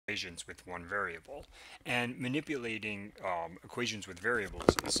equations with one variable. And manipulating equations with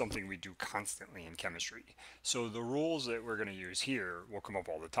variables is something we do constantly in chemistry. So the rules that we're going to use here will come up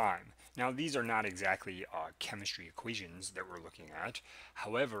all the time. Now these are not exactly chemistry equations that we're looking at.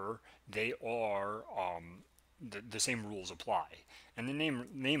 However, they are the same rules apply. And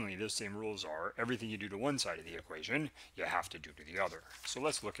namely, those same rules are everything you do to one side of the equation, you have to do to the other. So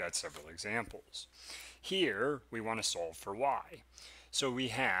let's look at several examples. Here, we want to solve for y. So we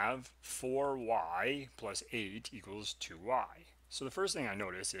have 4y plus 8 equals 2y. So the first thing I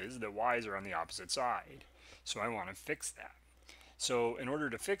notice is that y's are on the opposite side. So I want to fix that. So in order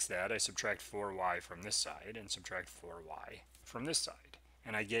to fix that, I subtract 4y from this side and subtract 4y from this side.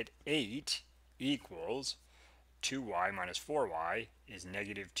 And I get 8 equals 2y minus 4y is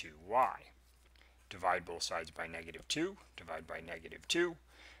negative 2y. Divide both sides by negative 2, divide by negative 2,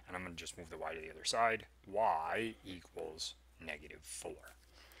 and I'm going to just move the y to the other side. Y equals negative 4.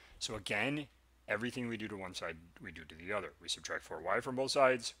 So again, everything we do to one side, we do to the other. We subtract 4y from both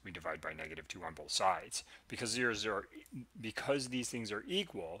sides, we divide by negative 2 on both sides. Because these things are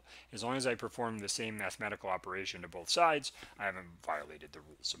equal, as long as I perform the same mathematical operation to both sides, I haven't violated the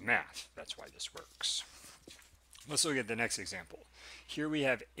rules of math. That's why this works. Let's look at the next example. Here we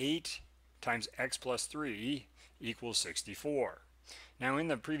have 8 times x plus 3 equals 64. Now in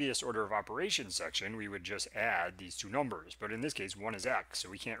the previous order of operations section, we would just add these two numbers, but in this case, one is x, so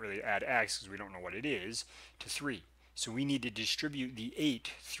we can't really add x because we don't know what it is, to 3. So we need to distribute the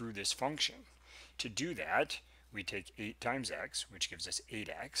 8 through this function. To do that, we take 8 times x, which gives us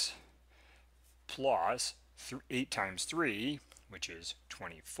 8x, plus 8 times 3, which is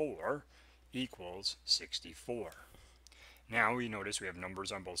 24, equals 64. Now we notice we have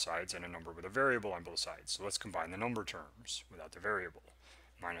numbers on both sides and a number with a variable on both sides. So let's combine the number terms without the variable.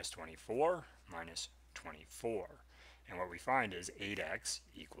 Minus 24 minus 24. And what we find is 8x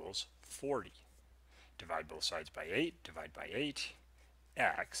equals 40. Divide both sides by 8, divide by 8,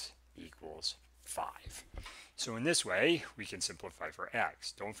 x equals 5. So in this way, we can simplify for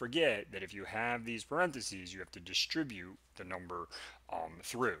x. Don't forget that if you have these parentheses, you have to distribute the number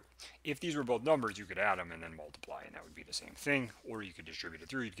through. If these were both numbers, you could add them and then multiply, and that would be the same thing. Or you could distribute it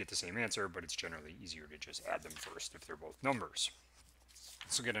through, you'd get the same answer, but it's generally easier to just add them first if they're both numbers.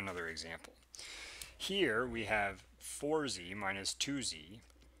 Let's look at another example. Here we have 4z minus 2z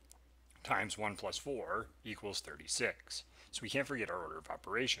times 1 plus 4 equals 36. So we can't forget our order of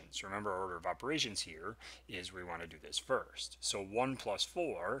operations. Remember, our order of operations here is we want to do this first. So 1 plus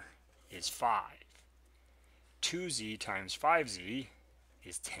 4 is 5. 2z times 5z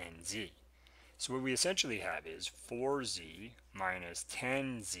is 10z. So what we essentially have is 4z minus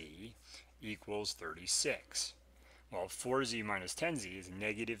 10z equals 36. Well, 4z minus 10z is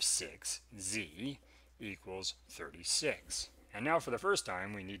negative 6z equals 36. And now for the first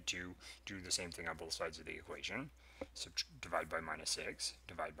time, we need to do the same thing on both sides of the equation. So divide by minus 6,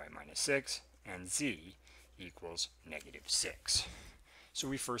 divide by minus 6, and z equals negative 6. So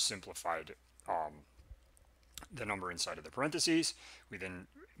we first simplified the number inside of the parentheses. We then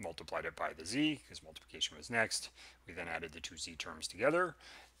multiplied it by the z, because multiplication was next. We then added the two z terms together,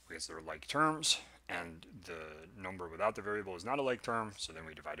 because they're like terms, and the number without the variable is not a like term, so then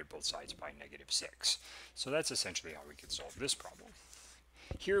we divided both sides by negative 6. So that's essentially how we could solve this problem.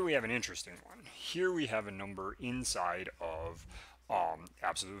 Here we have an interesting one. Here we have a number inside of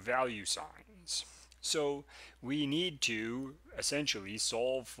absolute value signs. So we need to essentially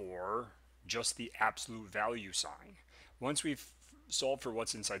solve for just the absolute value sign. Once we've solved for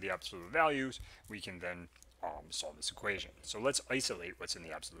what's inside the absolute values, we can then solve this equation. So let's isolate what's in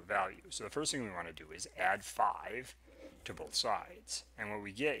the absolute value. So the first thing we want to do is add 5 to both sides. And what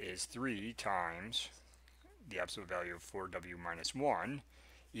we get is 3 times the absolute value of 4w minus 1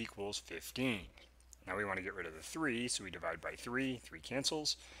 equals 15. Now we want to get rid of the 3, so we divide by 3. 3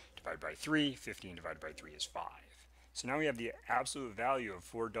 cancels. Divide by 3. 15 divided by 3 is 5. So now we have the absolute value of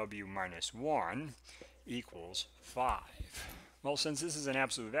 4w minus 1 equals 5. Well, since this is an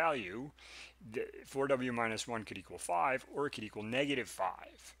absolute value, 4w minus 1 could equal 5, or it could equal negative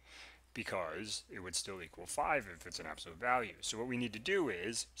 5, because it would still equal 5 if it's an absolute value. So what we need to do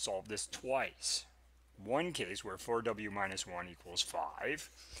is solve this twice. One case where 4w minus 1 equals 5,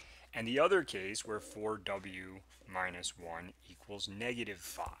 and the other case where 4w minus 1 equals negative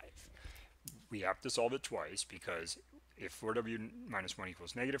 5. We have to solve it twice, because if 4w minus 1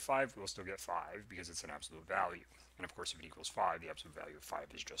 equals negative 5, we'll still get 5 because it's an absolute value. And of course, if it equals 5, the absolute value of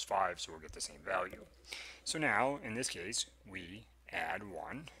 5 is just 5, so we'll get the same value. So now, in this case, we add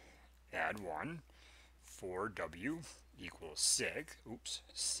 1, 4w equals 6,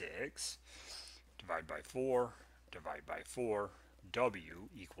 6, divide by 4, divide by 4, W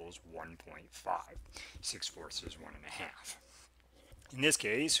equals 1.5. 6/4 is 1.5. In this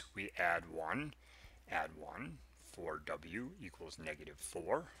case, we add 1, 4W equals negative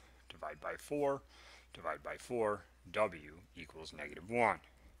 4, divide by 4, divide by 4, W equals negative 1.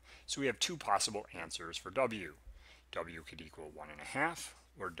 So we have two possible answers for W. W could equal 1.5,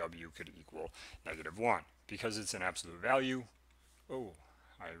 or W could equal negative 1. Because it's an absolute value, oh,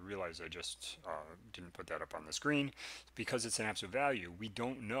 I realize I just didn't put that up on the screen. Because it's an absolute value, we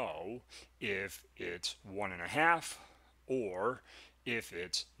don't know if it's 1.5 or if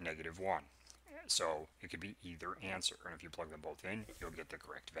it's negative 1. So it could be either answer, and if you plug them both in, you'll get the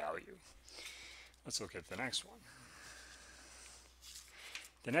correct value. Let's look at the next one.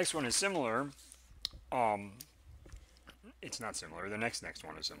 The next one is similar. It's not similar. The next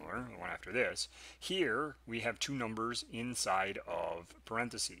one is similar, the one after this. Here we have two numbers inside of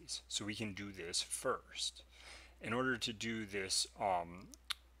parentheses, so we can do this first. In order to do this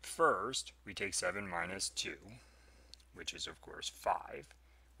first, we take 7 minus 2, which is of course 5.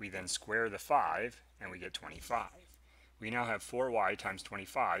 We then square the 5 and we get 25. We now have 4y times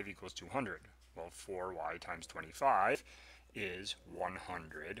 25 equals 200. Well, 4y times 25 is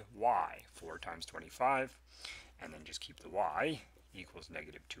 100y. 4 times 25, and then just keep the y, equals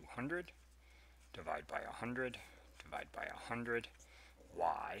negative 200. Divide by 100, divide by 100,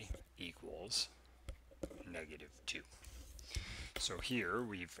 y equals negative 2. So here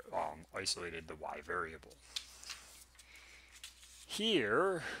we've isolated the y variable.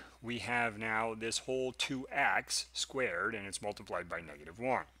 Here we have now this whole 2x squared, and it's multiplied by negative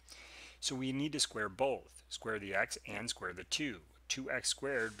 1. So we need to square both. Square the x and square the 2. 2x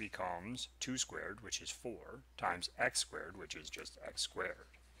squared becomes 2 squared, which is 4, times x squared, which is just x squared.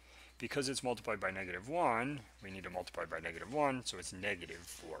 Because it's multiplied by negative 1, we need to multiply by negative 1, so it's negative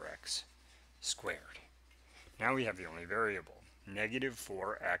 4x squared. Now we have the only variable. Negative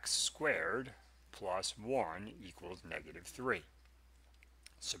 4x squared plus 1 equals negative 3.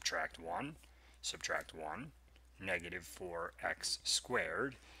 Subtract 1, subtract 1. Negative 4x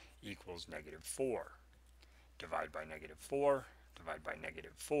squared equals negative 4. Divide by negative 4, divide by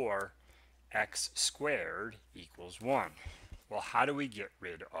negative 4, x squared equals 1. Well, how do we get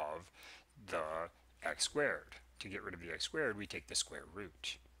rid of the x squared? To get rid of the x squared, we take the square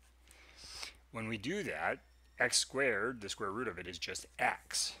root. When we do that, x squared, the square root of it is just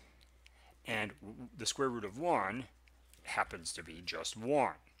x. And the square root of 1 happens to be just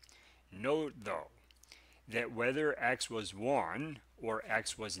 1. Note, though, that whether x was 1 or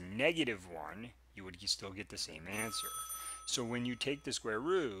x was negative 1, you would still get the same answer. So when you take the square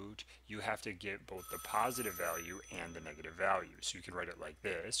root, you have to get both the positive value and the negative value. So you can write it like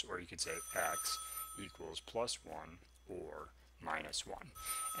this, or you could say x equals plus 1 or minus 1.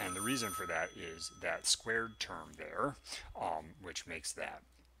 And the reason for that is that squared term there, which makes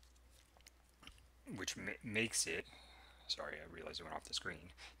it, sorry, I realized it went off the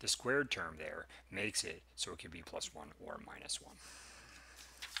screen. The squared term there makes it so it can be plus 1 or minus 1.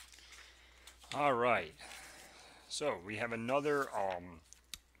 All right, so we have another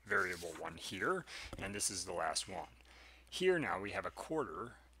variable one here, and this is the last one. Here now we have a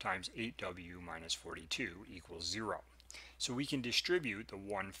quarter times 8w minus 42 equals 0. So we can distribute the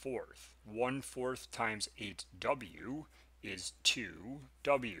 1/4. 1/4 times 8w is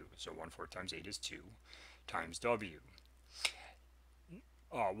 2w. So 1/4 times 8 is 2 times w.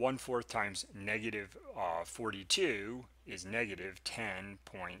 1/4 times negative 42 is negative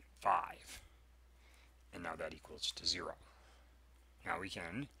 10.5. And now that equals to 0. Now we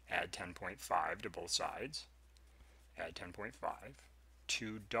can add 10.5 to both sides. Add 10.5.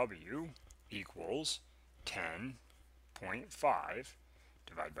 2w equals 10.5.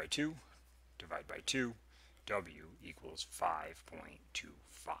 Divide by 2. Divide by 2. W equals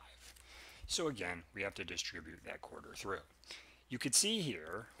 5.25. So again, we have to distribute that quarter through. You could see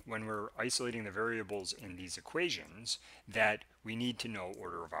here, when we're isolating the variables in these equations, that we need to know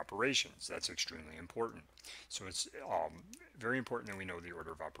order of operations. That's extremely important. So it's very important that we know the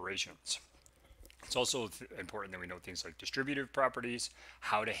order of operations. It's also important that we know things like distributive properties,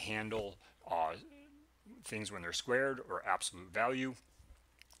 how to handle things when they're squared or absolute value.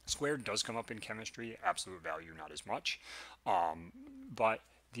 Squared does come up in chemistry, absolute value not as much, but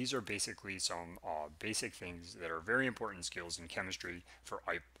these are basically some basic things that are very important skills in chemistry for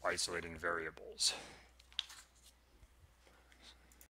isolating variables.